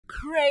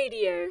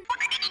Radio.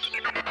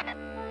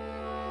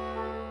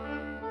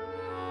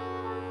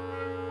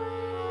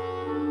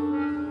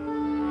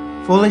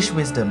 Foolish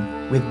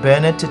Wisdom with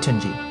Bernard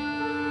Tatunji.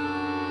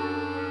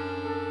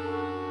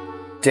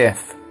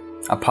 Death,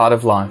 a part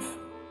of life.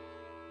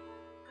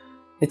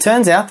 It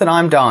turns out that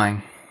I'm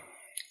dying.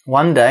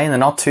 One day in the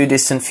not too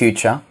distant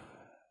future,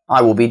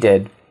 I will be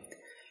dead.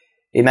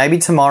 It may be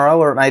tomorrow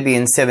or it may be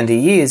in 70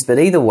 years, but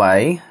either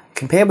way,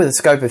 compared with the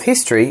scope of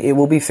history, it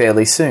will be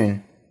fairly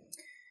soon.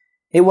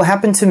 It will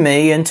happen to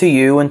me and to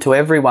you and to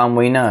everyone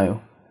we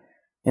know.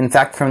 In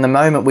fact, from the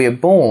moment we are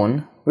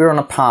born, we're on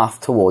a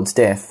path towards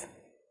death.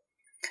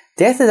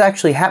 Death is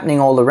actually happening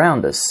all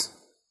around us.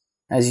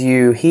 As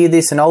you hear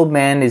this, an old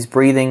man is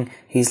breathing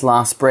his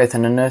last breath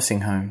in a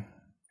nursing home,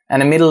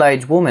 and a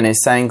middle-aged woman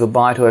is saying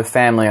goodbye to her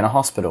family in a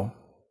hospital.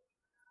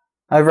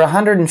 Over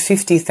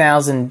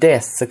 150,000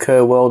 deaths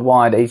occur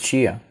worldwide each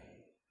year.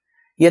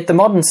 Yet the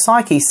modern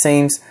psyche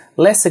seems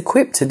less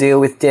equipped to deal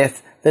with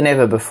death than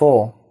ever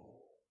before.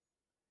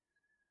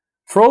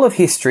 For all of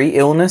history,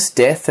 illness,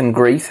 death and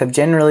grief have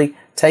generally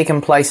taken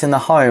place in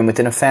the home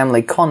within a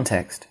family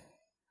context.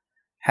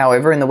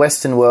 However, in the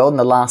Western world in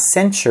the last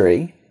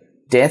century,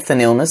 death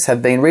and illness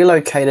have been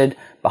relocated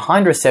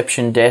behind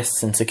reception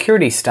desks and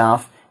security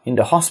staff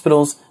into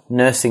hospitals,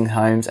 nursing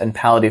homes and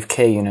palliative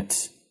care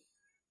units.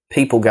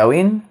 People go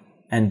in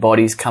and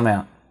bodies come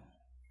out.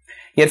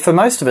 Yet for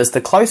most of us,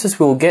 the closest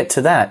we will get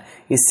to that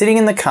is sitting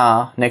in the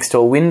car next to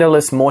a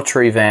windowless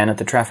mortuary van at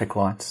the traffic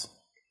lights.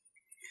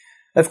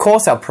 Of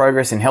course, our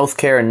progress in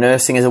healthcare and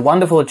nursing is a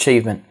wonderful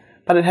achievement,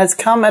 but it has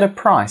come at a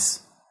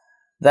price.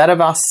 That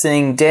of us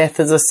seeing death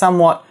as a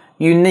somewhat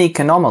unique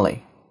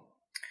anomaly.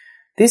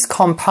 This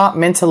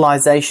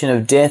compartmentalization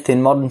of death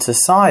in modern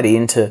society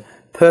into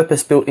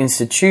purpose-built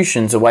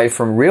institutions away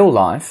from real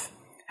life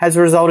has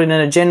resulted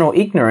in a general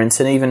ignorance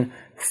and even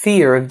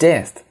fear of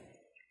death.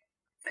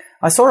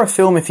 I saw a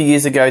film a few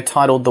years ago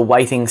titled The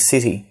Waiting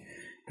City,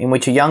 in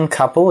which a young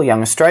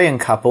Australian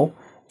couple,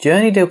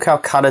 journeyed to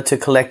Calcutta to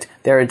collect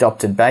their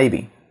adopted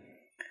baby.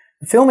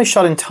 The film is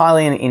shot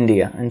entirely in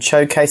India and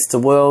showcased a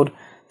world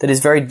that is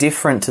very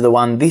different to the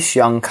one this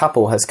young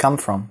couple has come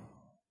from.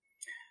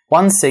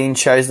 One scene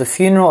shows the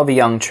funeral of a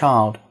young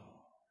child.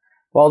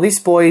 While this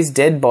boy's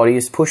dead body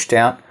is pushed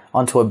out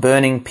onto a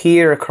burning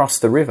pier across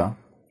the river,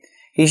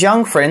 his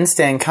young friends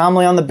stand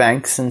calmly on the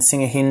banks and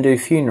sing a Hindu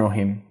funeral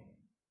hymn.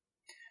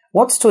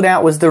 What stood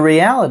out was the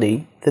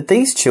reality that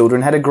these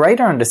children had a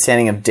greater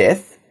understanding of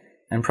death,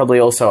 and probably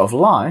also of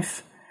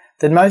life,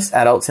 than most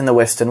adults in the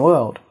Western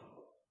world.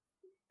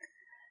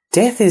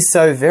 Death is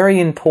so very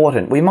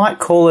important, we might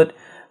call it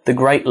the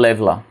great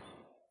leveller.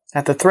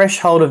 At the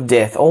threshold of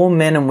death, all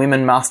men and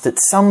women must at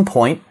some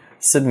point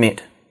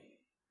submit.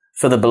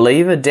 For the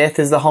believer, death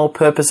is the whole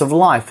purpose of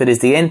life. It is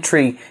the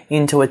entry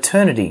into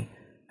eternity,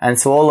 and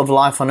so all of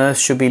life on earth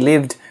should be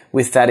lived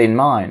with that in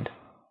mind.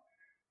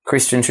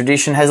 Christian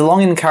tradition has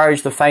long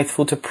encouraged the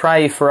faithful to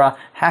pray for a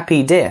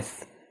happy death,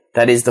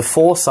 that is, the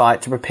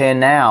foresight to prepare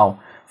now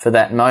for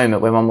that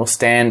moment when one will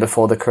stand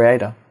before the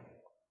Creator.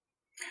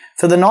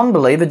 For the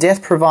non-believer,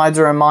 death provides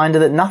a reminder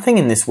that nothing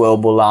in this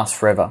world will last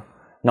forever,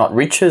 not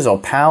riches or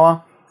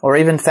power, or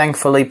even,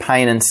 thankfully,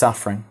 pain and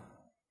suffering.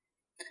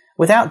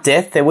 Without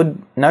death, there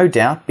would, no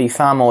doubt, be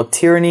far more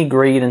tyranny,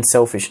 greed and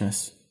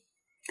selfishness.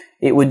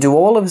 It would do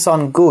all of us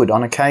on good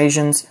on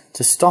occasions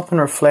to stop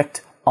and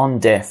reflect on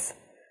death,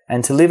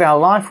 and to live our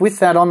life with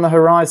that on the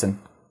horizon.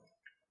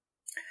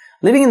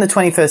 Living in the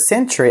 21st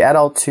century,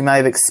 adults who may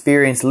have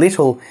experienced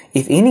little,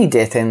 if any,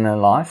 death in their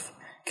life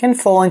can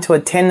fall into a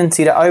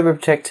tendency to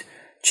overprotect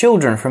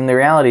children from the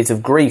realities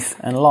of grief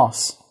and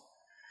loss.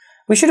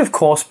 We should, of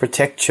course,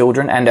 protect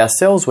children and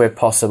ourselves where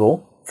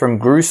possible from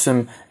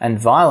gruesome and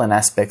violent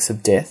aspects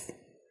of death.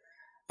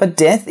 But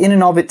death in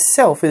and of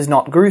itself is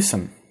not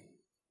gruesome.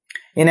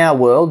 In our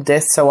world,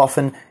 death so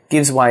often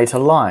gives way to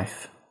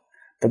life.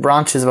 The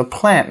branches of a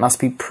plant must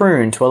be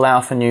pruned to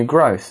allow for new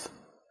growth.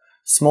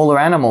 Smaller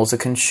animals are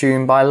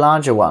consumed by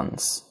larger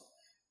ones,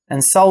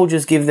 and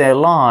soldiers give their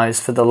lives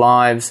for the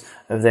lives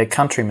of their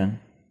countrymen.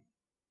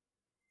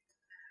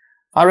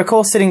 I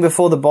recall sitting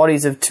before the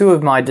bodies of two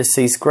of my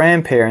deceased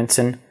grandparents,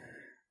 and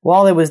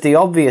while there was the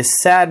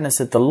obvious sadness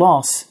at the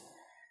loss,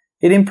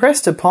 it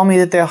impressed upon me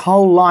that their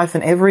whole life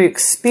and every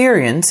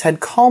experience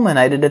had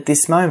culminated at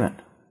this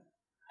moment.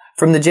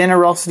 From the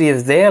generosity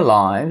of their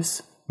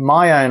lives,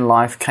 my own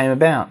life came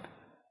about,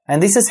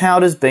 and this is how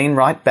it has been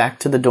right back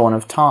to the dawn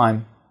of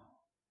time.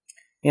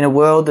 In a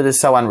world that is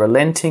so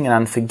unrelenting and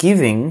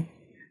unforgiving,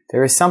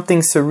 there is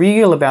something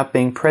surreal about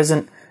being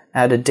present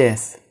at a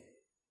death.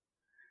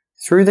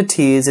 Through the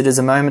tears, it is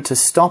a moment to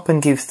stop and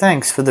give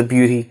thanks for the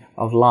beauty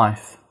of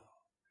life.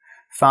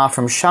 Far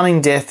from shunning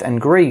death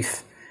and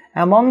grief,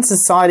 our modern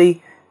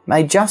society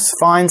may just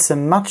find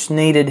some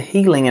much-needed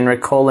healing in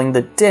recalling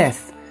that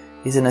death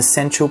is an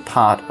essential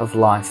part of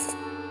life.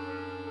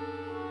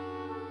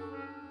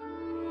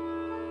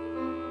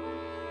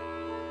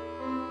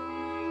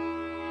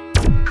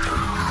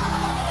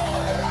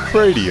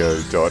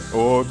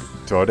 radio.org.au